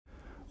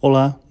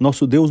Olá,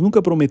 nosso Deus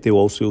nunca prometeu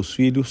aos seus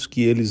filhos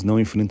que eles não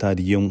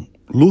enfrentariam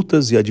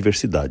lutas e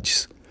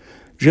adversidades.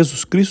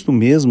 Jesus Cristo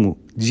mesmo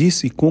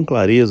disse com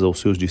clareza aos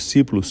seus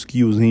discípulos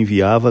que os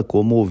enviava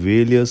como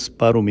ovelhas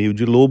para o meio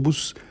de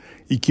lobos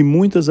e que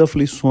muitas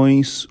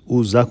aflições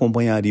os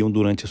acompanhariam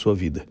durante a sua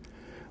vida.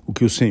 O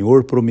que o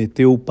Senhor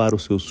prometeu para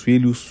os seus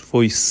filhos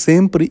foi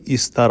sempre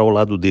estar ao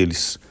lado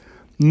deles,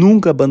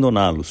 nunca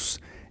abandoná-los,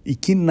 e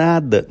que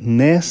nada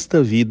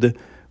nesta vida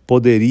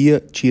poderia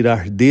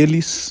tirar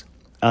deles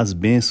as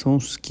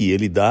bênçãos que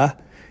ele dá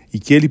e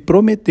que ele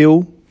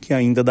prometeu que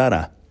ainda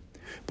dará.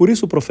 Por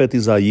isso o profeta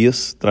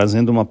Isaías,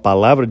 trazendo uma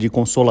palavra de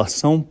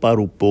consolação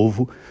para o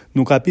povo,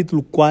 no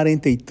capítulo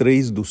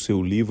 43 do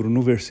seu livro,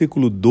 no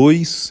versículo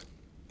 2,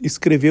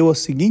 escreveu a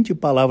seguinte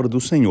palavra do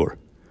Senhor: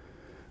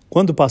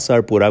 Quando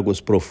passar por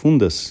águas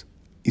profundas,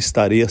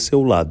 estarei a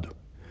seu lado.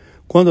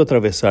 Quando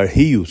atravessar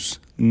rios,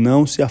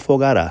 não se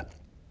afogará.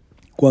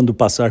 Quando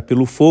passar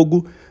pelo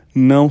fogo,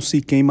 não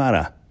se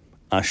queimará.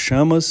 As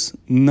chamas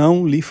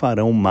não lhe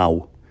farão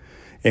mal.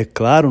 É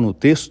claro no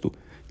texto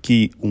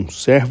que um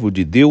servo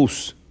de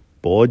Deus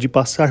pode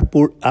passar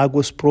por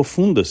águas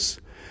profundas,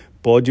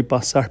 pode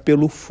passar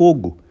pelo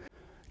fogo,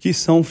 que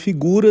são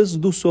figuras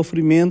dos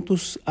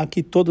sofrimentos a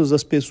que todas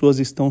as pessoas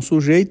estão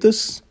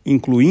sujeitas,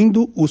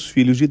 incluindo os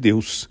filhos de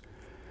Deus.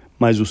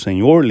 Mas o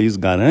Senhor lhes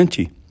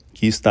garante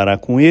que estará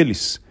com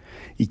eles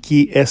e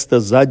que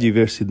estas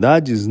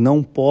adversidades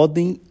não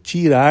podem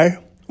tirar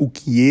o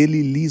que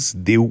ele lhes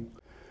deu.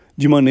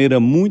 De maneira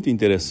muito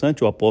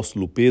interessante, o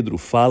apóstolo Pedro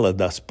fala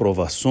das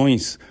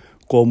provações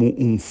como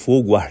um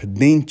fogo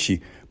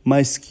ardente,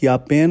 mas que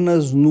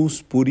apenas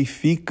nos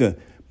purifica,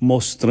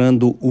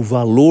 mostrando o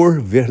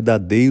valor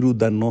verdadeiro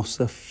da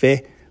nossa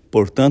fé.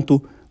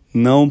 Portanto,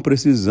 não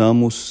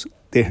precisamos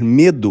ter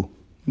medo,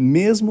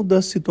 mesmo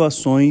das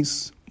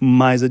situações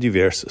mais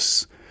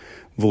adversas.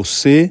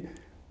 Você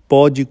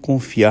pode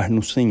confiar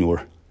no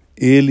Senhor.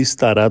 Ele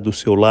estará do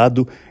seu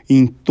lado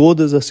em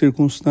todas as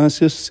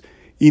circunstâncias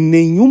e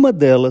nenhuma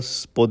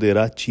delas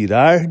poderá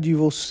tirar de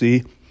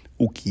você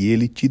o que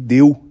ele te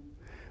deu.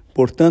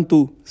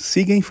 Portanto,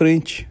 siga em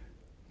frente,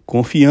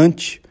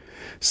 confiante,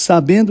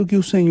 sabendo que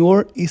o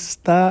Senhor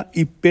está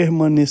e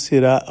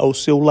permanecerá ao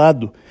seu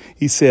lado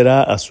e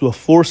será a sua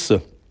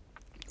força,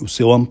 o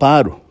seu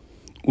amparo,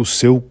 o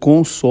seu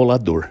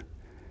consolador.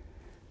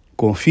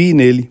 Confie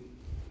nele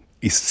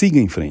e siga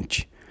em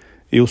frente.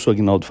 Eu sou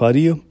Aguinaldo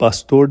Faria,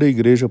 pastor da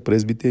Igreja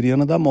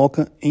Presbiteriana da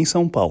Moca, em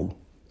São Paulo.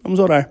 Vamos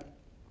orar.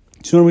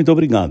 Senhor, muito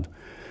obrigado,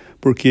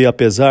 porque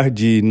apesar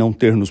de não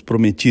ter nos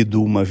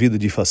prometido uma vida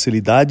de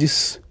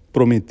facilidades,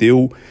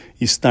 prometeu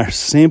estar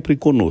sempre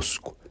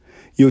conosco.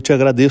 E eu te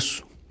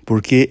agradeço,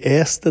 porque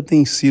esta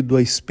tem sido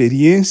a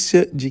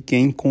experiência de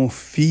quem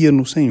confia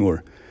no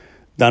Senhor.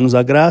 Dá-nos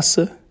a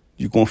graça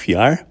de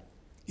confiar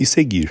e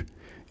seguir.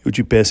 Eu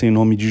te peço em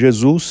nome de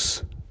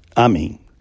Jesus. Amém.